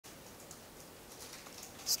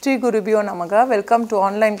Shri Gurubhyo Namaha. Welcome to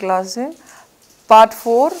online class in part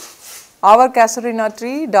 4, our Casuarina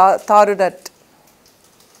tree, Toru Dutt.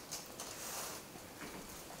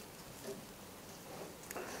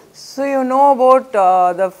 So you know about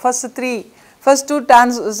the first two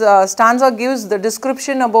stanza gives the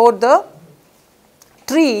description about the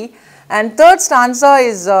tree, and third stanza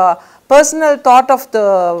is personal thought of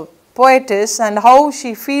the poetess and how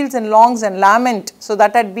she feels and longs and lament. So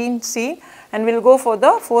that had been seen, and we will go for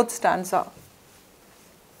the fourth stanza.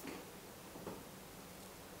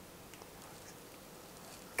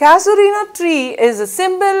 Casuarina tree is a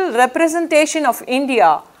symbol representation of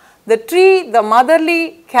India. The tree, the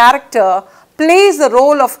motherly character, plays the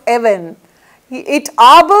role of heaven. It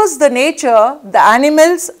harbors the nature, the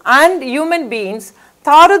animals and human beings.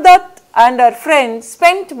 Toru Dutt and her friends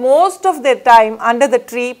spent most of their time under the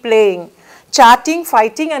tree playing, chatting,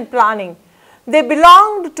 fighting and planning. They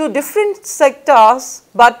belonged to different sectors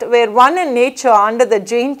but were one in nature under the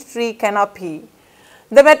giant tree canopy.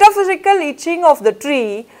 The metaphysical etching of the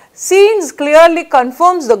tree scenes clearly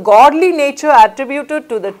confirms the godly nature attributed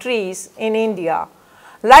to the trees in India.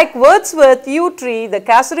 Like Wordsworth's yew tree, the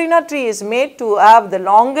Casuarina tree is made to have the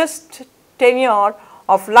longest tenure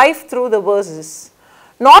of life through the verses.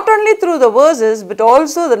 Not only through the verses but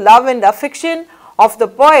also the love and affection of the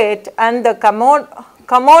poet and the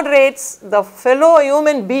comrades, the fellow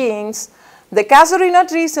human beings. The Casuarina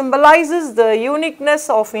tree symbolizes the uniqueness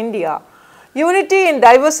of India. Unity in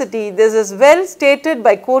diversity. This is well stated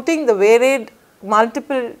by quoting the varied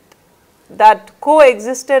multiple that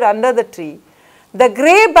coexisted under the tree. The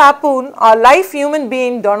grey baboon or life human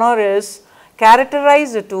being Dolores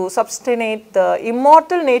characterized to substantiate the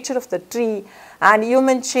immortal nature of the tree and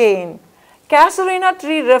human chain. Casuarina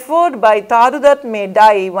tree referred by Toru Dutt may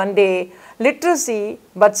die one day, literacy,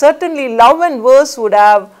 but certainly love and verse would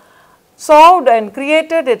have solved and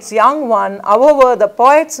created its young one. However, the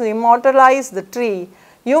poets immortalize the tree.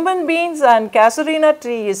 Human beings and Casuarina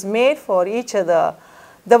tree is made for each other.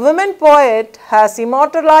 The woman poet has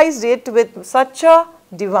immortalized it with such a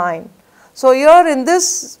divine. So here in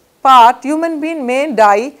this part, human being may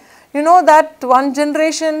die. You know that one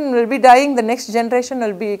generation will be dying, the next generation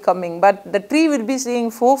will be coming, but the tree will be seeing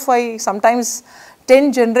 4, 5, sometimes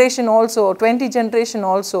 10 generation also, 20 generation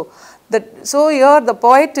also. So here the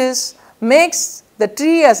poet makes the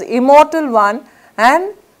tree as immortal one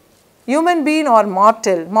and human being or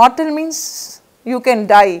mortal. Mortal means you can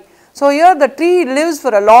die. So here the tree lives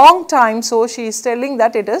for a long time, so she is telling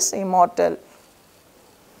that it is immortal.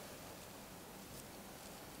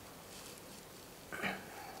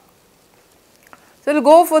 So we will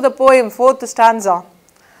go for the poem, fourth stanza.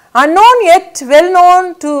 Unknown yet well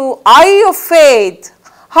known to eye of faith,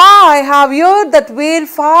 I have heard that wail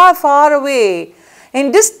far, far away.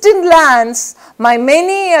 In distant lands, my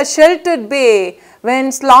many a sheltered bay,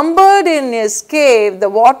 when slumbered in his cave the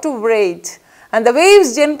water wraith, and the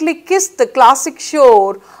waves gently kissed the classic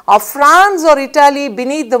shore of France or Italy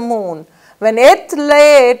beneath the moon, when earth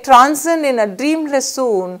lay transcend in a dreamless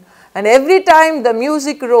swoon, and every time the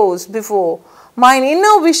music rose before, mine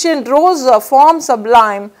inner vision rose a form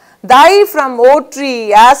sublime, thy from O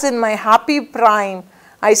tree as in my happy prime,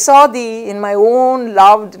 I saw thee in my own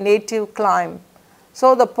loved native clime.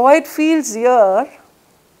 So the poet feels here,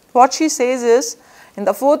 what she says is, in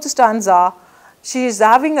the fourth stanza, she is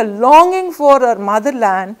having a longing for her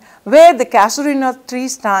motherland where the Casuarina tree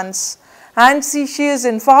stands, and she is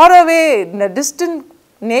in far away in a distant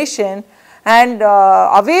nation and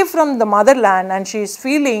away from the motherland, and she is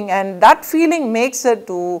feeling, and that feeling makes her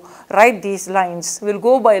to write these lines. We will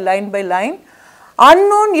go by line.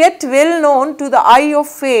 Unknown yet well known to the eye of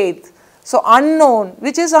faith. So unknown,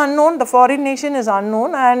 which is unknown, the foreign nation is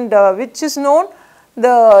unknown, and which is known,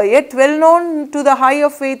 the yet well known to the eye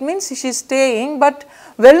of faith means she is staying, but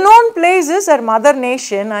well known place is her mother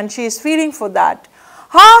nation and she is feeling for that.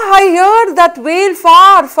 I heard that wail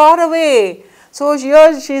far, far away. So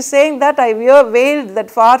here she is saying that I wailed that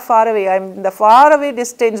far, far away. I am in the far away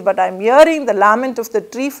distance, but I am hearing the lament of the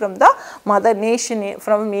tree from the mother nation,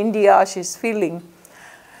 from India, she is feeling.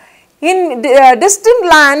 In distant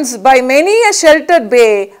lands by many a sheltered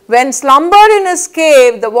bay, when slumbered in his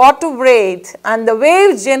cave the water wraith, and the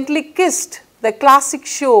waves gently kissed the classic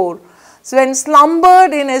shore. So when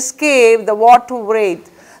slumbered in his cave the water wraith.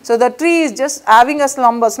 So the tree is just having a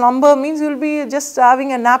slumber. Slumber means you will be just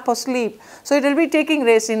having a nap or sleep. So it will be taking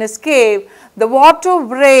rest in his cave. The water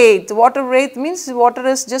wraith. Water wraith means water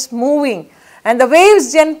is just moving. And the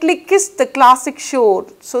waves gently kissed the classic shore.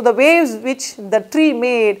 So the waves which the tree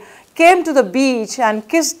made came to the beach and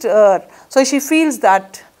kissed her. So she feels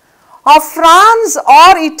that of France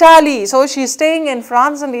or Italy. So she is staying in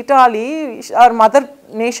France and Italy, her mother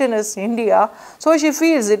nation is India. So she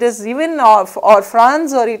feels it is even of or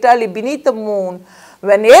France or Italy beneath the moon,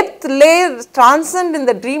 when earth lay transcend in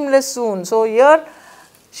the dreamless soon. So here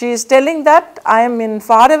she is telling that I am in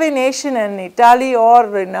faraway nation in Italy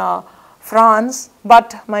or in France,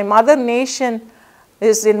 but my mother nation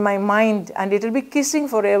is in my mind and it will be kissing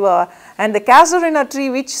forever. And the Casuarina tree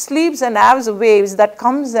which sleeps and has waves that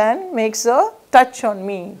comes and makes a touch on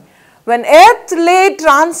me. When earth lay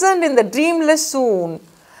transcend in the dreamless soon,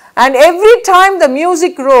 and every time the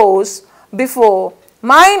music rose before,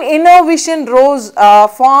 mine inner vision rose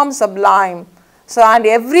form sublime. So, and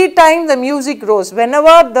every time the music rose,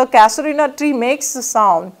 whenever the Casuarina tree makes the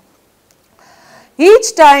sound,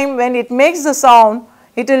 each time when it makes the sound,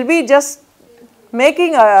 it will be just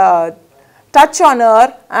making a touch on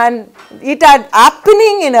her, and it had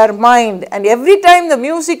happening in her mind, and every time the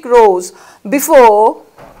music rose before,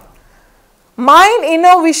 mine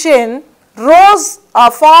inner vision rose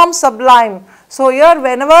a form sublime. So here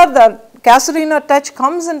whenever the Casuarina touch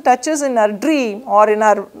comes and touches in her dream or in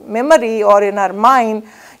her memory or in her mind,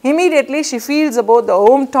 immediately she feels about the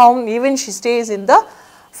hometown, even she stays in the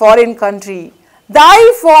foreign country.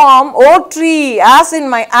 Thy form, O tree, as in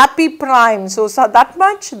my happy prime. So that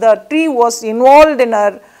much the tree was involved in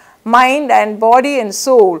her mind and body and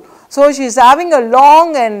soul. So she is having a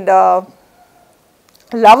long and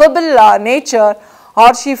lovable nature,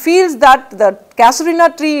 or she feels that the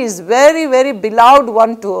Casuarina tree is very, very beloved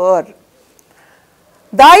one to her.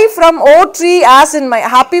 Thy from, O tree, as in my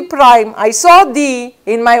happy prime, I saw thee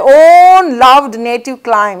in my own loved native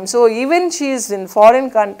clime. So even she is in foreign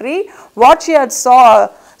country, what she had saw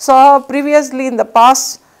previously in the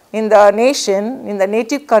past in the nation, in the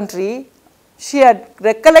native country, she had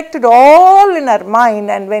recollected all in her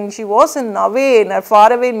mind, and when she was away in her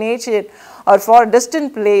faraway nature or for a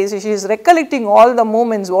distant place, she is recollecting all the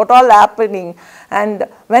moments, what all happening, and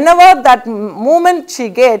whenever that moment she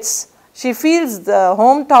gets, she feels the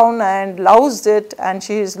hometown and loves it, and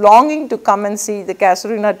she is longing to come and see the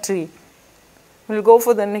Casuarina tree. We will go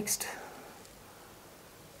for the next.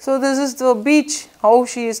 So this is the beach, how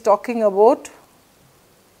she is talking about,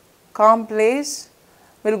 calm place.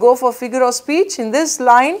 We will go for figure of speech. In this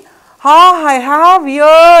line, I have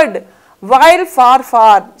heard while far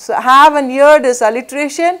far. So have and heard is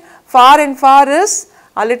alliteration, far and far is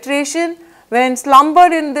alliteration. When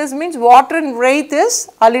slumbered in this means water and wraith is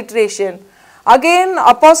alliteration. Again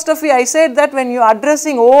apostrophe, I said that when you are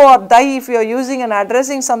addressing O or thy, if you are using and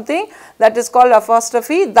addressing something, that is called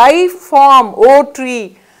apostrophe. Thy form, O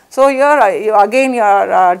tree. So here again you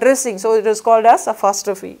are addressing, so it is called as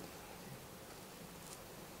apostrophe.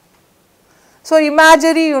 So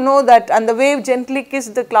imagery, you know that, and the wave gently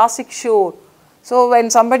kissed the classic shore. So when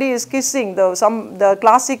somebody is kissing the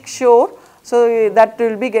classic shore, so that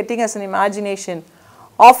will be getting as an imagination.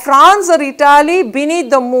 Of France or Italy beneath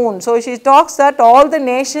the moon. So she talks that all the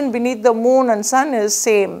nation beneath the moon and sun is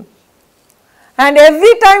same. And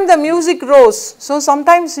every time the music rose, so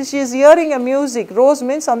sometimes she is hearing a music, rose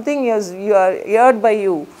means something you are heard by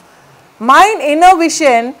you. Mine inner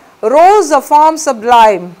vision rose a form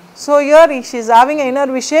sublime. So here she is having an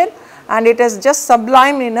inner vision and it is just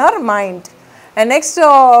sublime in her mind. And next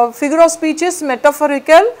figure of speech is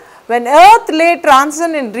metaphorical. When earth lay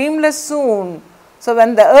transcend in dreamless soon. So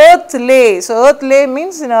when the earth lay, so earth lay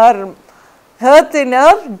means in her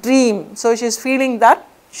dream. So she is feeling that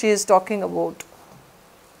she is talking about.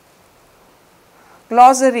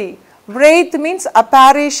 Glossary. Wraith means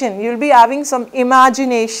apparition. You will be having some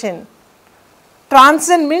imagination.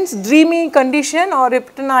 Transcend means dreamy condition or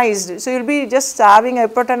hypnotized. So you will be just having a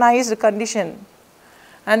hypnotized condition.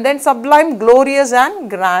 And then sublime, glorious and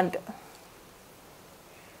grand.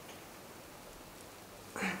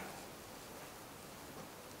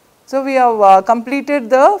 So we have completed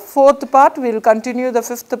the fourth part, we will continue the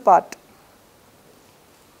fifth part.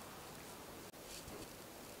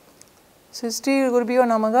 Sri Gurubhyo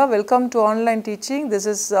Namaha, welcome to online teaching. This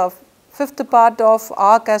is fifth part of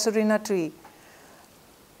our Casuarina tree,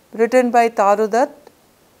 written by Toru Dutt.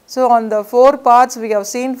 So on the 4 parts we have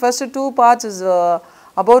seen, first 2 parts is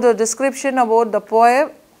about a description about the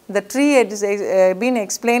poem. The tree has been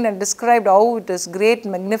explained and described how it is great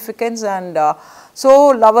magnificence and so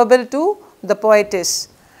lovable to the poetess.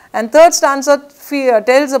 And third stanza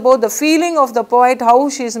tells about the feeling of the poet, how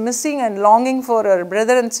she is missing and longing for her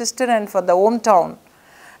brother and sister and for the hometown.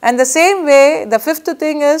 And the same way, the fifth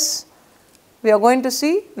thing is, we are going to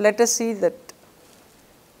see, let us see that.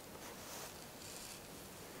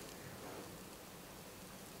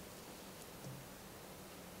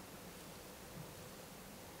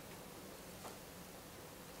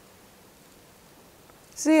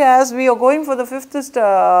 See, as we are going for the fifth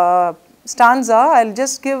stanza, I will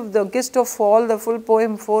just give the gist of all the full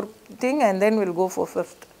poem 4 thing and then we will go for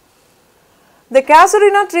fifth. The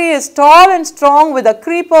casuarina tree is tall and strong with a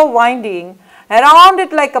creeper winding around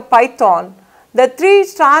it like a python. The tree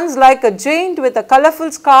stands like a giant with a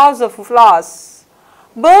colourful scarves of flowers.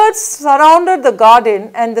 Birds surrounded the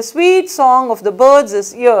garden and the sweet song of the birds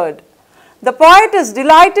is heard. The poet is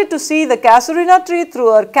delighted to see the casuarina tree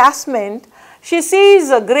through her casement. She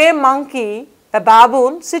sees a grey monkey, a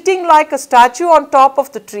baboon, sitting like a statue on top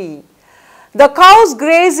of the tree, the cows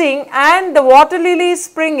grazing and the water lilies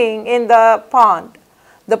springing in the pond.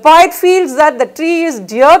 The poet feels that the tree is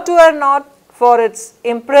dear to her not for its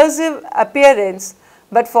impressive appearance,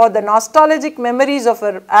 but for the nostalgic memories of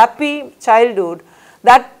her happy childhood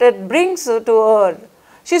that it brings to her.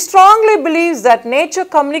 She strongly believes that nature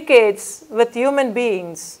communicates with human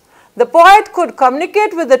beings. The poet could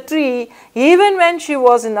communicate with the tree even when she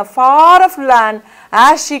was in a far-off land,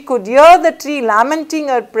 as she could hear the tree lamenting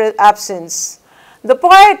her absence. The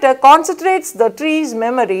poet concentrates the tree's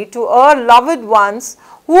memory to her loved ones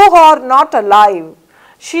who are not alive.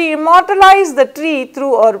 She immortalized the tree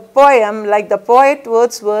through her poem like the poet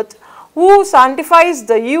Wordsworth, who sanctifies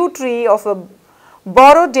the yew tree of a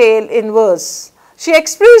Borrowdale in verse. She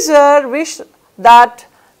expressed her wish that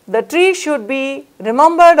the tree should be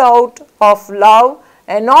remembered out of love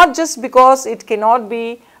and not just because it cannot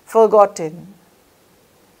be forgotten.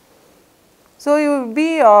 So, you will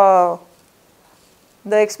be the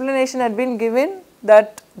explanation had been given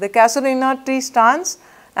that the casuarina tree stands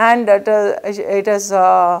and it is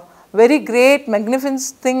a very great magnificent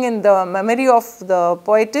thing in the memory of the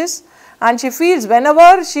poetess, and she feels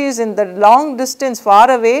whenever she is in the long distance far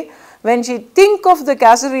away, when she think of the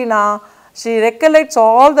casuarina, she recollects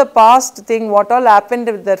all the past thing, what all happened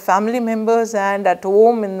with their family members and at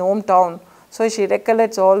home in hometown. So, she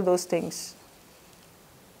recollects all those things.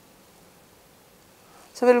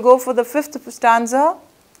 So, we will go for the fifth stanza.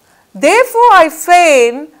 Therefore, I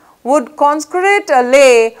fain would consecrate a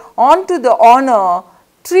lay unto the honor,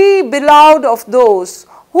 tree beloved of those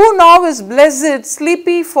who now is blessed,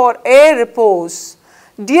 sleepy for air repose.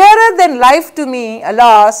 Dearer than life to me,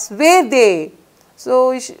 alas, were they.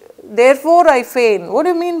 So, therefore, I fain. What do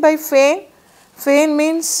you mean by fain? Fain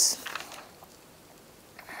means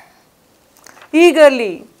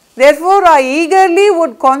eagerly. Therefore, I eagerly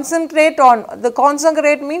would concentrate on, the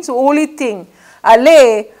consecrate means holy thing, a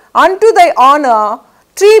lay unto thy honor,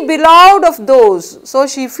 tree beloved of those. So,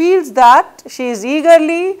 she feels that she is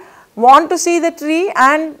eagerly want to see the tree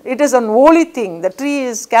and it is an holy thing. The tree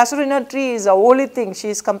is, casuarina tree is a holy thing. She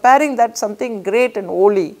is comparing that something great and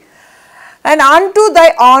holy. And unto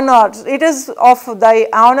thy honor, it is of thy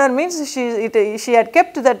honor means she had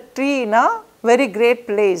kept that tree in a very great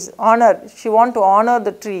place, honor. She want to honor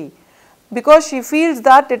the tree because she feels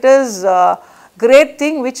that it is a great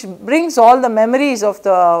thing which brings all the memories of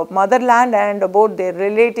the motherland and about their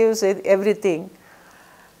relatives, everything.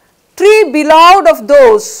 Tree beloved of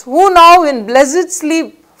those who now in blessed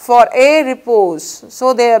sleep for a repose.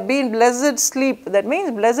 So, they have been blessed sleep. That means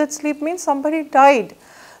blessed sleep means somebody died.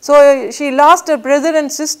 So, she lost her brother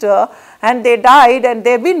and sister and they died and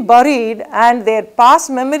they have been buried, and their past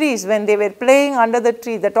memories when they were playing under the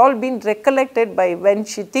tree, that all been recollected by when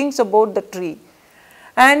she thinks about the tree.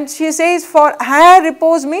 And she says for her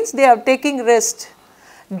repose means they are taking rest.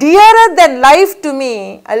 Dearer than life to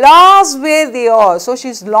me, alas where they are. So, she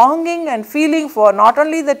is longing and feeling for not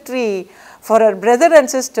only the tree, for her brother and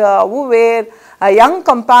sister who were a young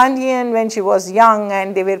companion when she was young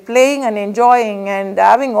and they were playing and enjoying and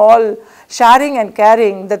having all sharing and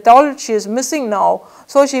caring, that all she is missing now.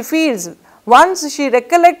 So, she feels once she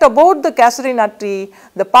recollect about the casuarina tree,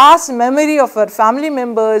 the past memory of her family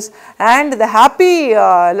members and the happy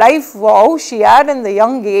life how she had in the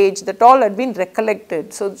young age, that all had been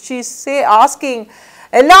recollected. So, she is asking,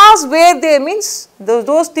 alas where they means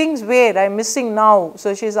those things where I am missing now.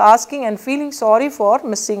 So, she is asking and feeling sorry for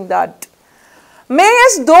missing that.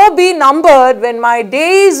 Mayest thou be numbered when my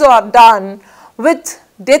days are done with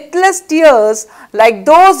deathless tears like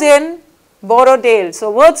those in Borrowdale.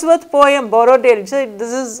 So, Wordsworth poem Borrowdale, so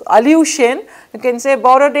this is allusion, you can say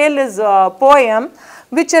Borrowdale is a poem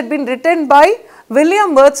which had been written by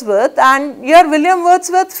William Wordsworth, and here William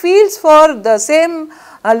Wordsworth feels for the same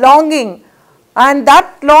longing, and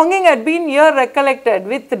that longing had been here recollected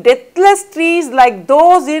with deathless trees like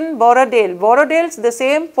those in Borrowdale. Borrowdale is the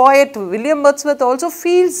same poet. William Wordsworth also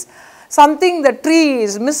feels something the tree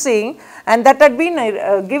is missing, and that had been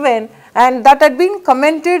given and that had been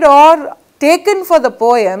commented or taken for the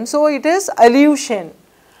poem. So, it is allusion.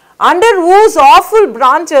 Under whose awful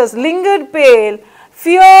branches lingered pale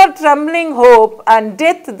fear, trembling, hope, and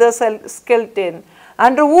death the skeleton,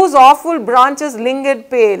 under whose awful branches lingered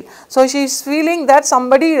pale. So she is feeling that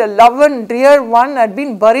somebody, a loved and dear one, had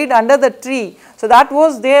been buried under the tree. So that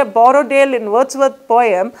was there, Borrowdale in Wordsworth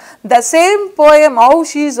poem. The same poem, how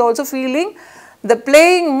she is also feeling, the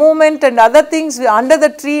playing movement and other things under the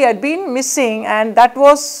tree had been missing, and that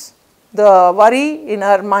was the worry in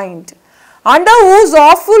her mind. Under whose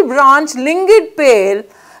awful branch lingered pale,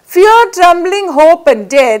 fear, trembling, hope, and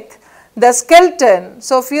death, the skeleton.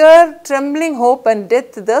 So fear, trembling, hope, and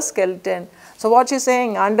death, the skeleton. So what she is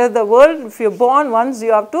saying, under the world, if you are born once,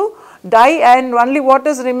 you have to die, and only what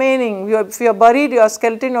is remaining, if you are buried, your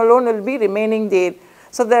skeleton alone will be remaining there.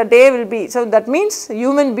 So the day will be, so that means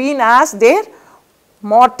human being as their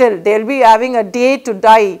mortal, they will be having a day to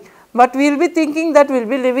die. But we will be thinking that we will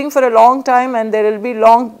be living for a long time, and there will be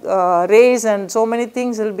long race, and so many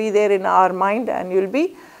things will be there in our mind, and you will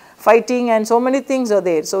be fighting, and so many things are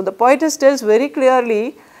there. So the poetess tells very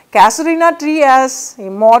clearly, Casuarina tree has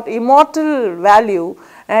immortal value,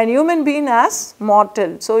 and human being as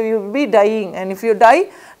mortal. So you will be dying, and if you die,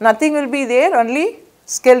 nothing will be there, only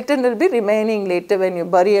skeleton will be remaining later when you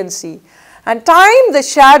bury and see. And time the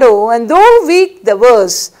shadow, and though weak the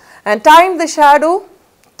verse, and time the shadow,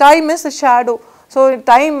 time is a shadow. So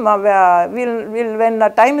time, when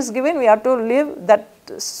the time is given, we have to live, that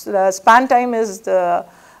span time is the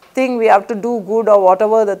thing we have to do good or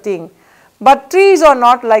whatever the thing. But trees are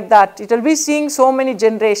not like that, it will be seeing so many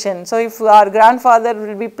generations. So if our grandfather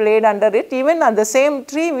will be played under it, even on the same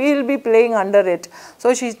tree we will be playing under it.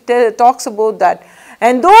 So she talks about that.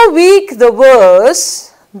 And though weak the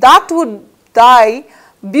verse, that would die,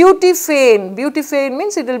 beauty fain. Beauty fain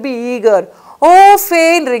means it will be eager. Oh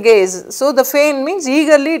fain regaze. So the fain means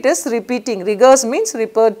eagerly it is repeating. Regaze means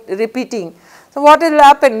repeating. So what will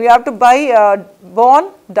happen? We have to buy,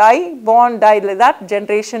 born, die, like that,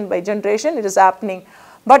 generation by generation it is happening.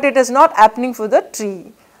 But it is not happening for the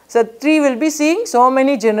tree. So tree will be seeing so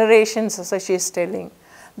many generations, as she is telling.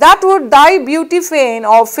 That would die beauty fain,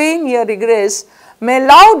 or fain here regress, may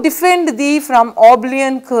love defend thee from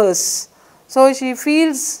oblivion curse. So she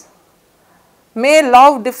feels, may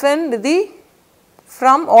love defend thee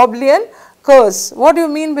from oblivion curse. What do you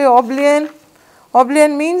mean by oblivion?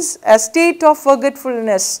 Oblivion means a state of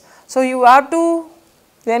forgetfulness. So you have to,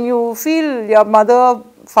 when you feel your mother,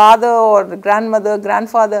 father or grandmother,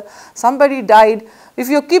 grandfather, somebody died, if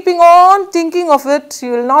you are keeping on thinking of it,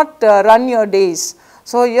 you will not run your days.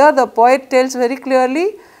 So here the poet tells very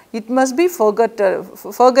clearly, it must be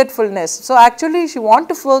forgetfulness. So actually she wants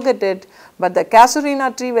to forget it, but the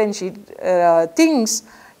Casuarina tree, when she thinks,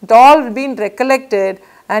 it all been recollected,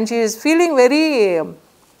 and she is feeling very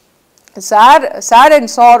sad and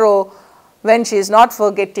sorrow when she is not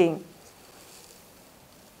forgetting.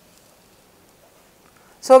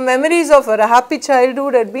 So memories of her happy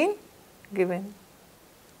childhood had been given.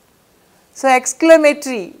 So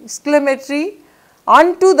exclamatory,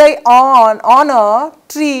 unto thy honor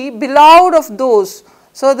tree, beloved of those.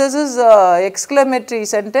 So this is a exclamatory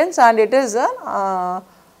sentence, and it is a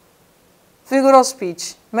figure of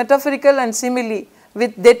speech, metaphorical and simile.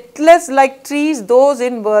 With deathless like trees, those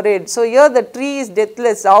in buried. So here the tree is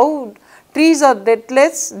deathless. How trees are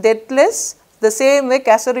deathless? The same way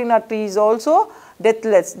Casuarina tree is also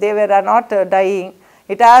deathless. They were not dying.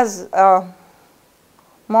 It has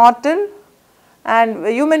mortal, and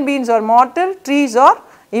human beings are mortal, trees are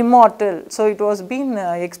immortal. So it was been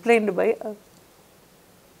explained by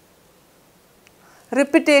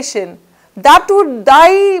repetition. That would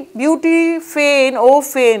die beauty fain, oh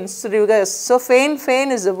fain. So fain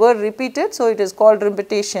is a word repeated, so it is called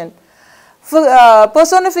repetition.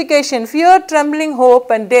 Personification, fear, trembling,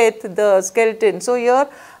 hope, and death, the skeleton. So here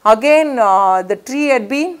again the tree had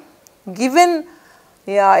been given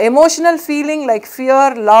emotional feeling like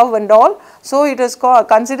fear, love and all. So it is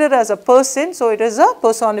considered as a person, so it is a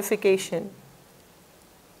personification.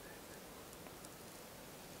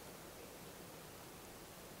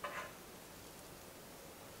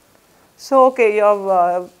 So okay, you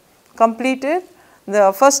have completed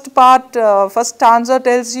the first part. First stanza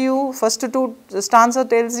tells you, first two stanza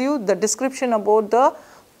tells you the description about the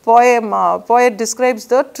poem. Poet describes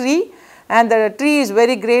the tree, and the tree is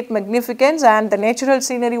very great magnificence, and the natural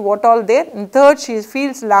scenery what all there. In third, she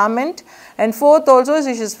feels lament, and fourth also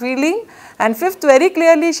she is feeling, and fifth very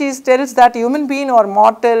clearly she tells that human beings are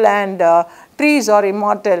mortal and trees are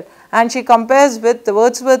immortal, and she compares with the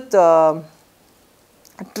Wordsworth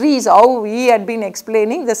trees, how he had been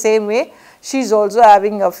explaining, the same way she is also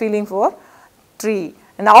having a feeling for tree.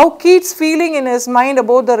 And how Keats feeling in his mind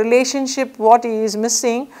about the relationship, what he is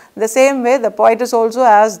missing, the same way the poetess also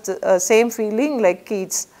has the same feeling like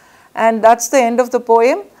Keats. And that's the end of the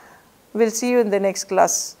poem. We'll see you in the next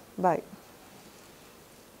class. Bye.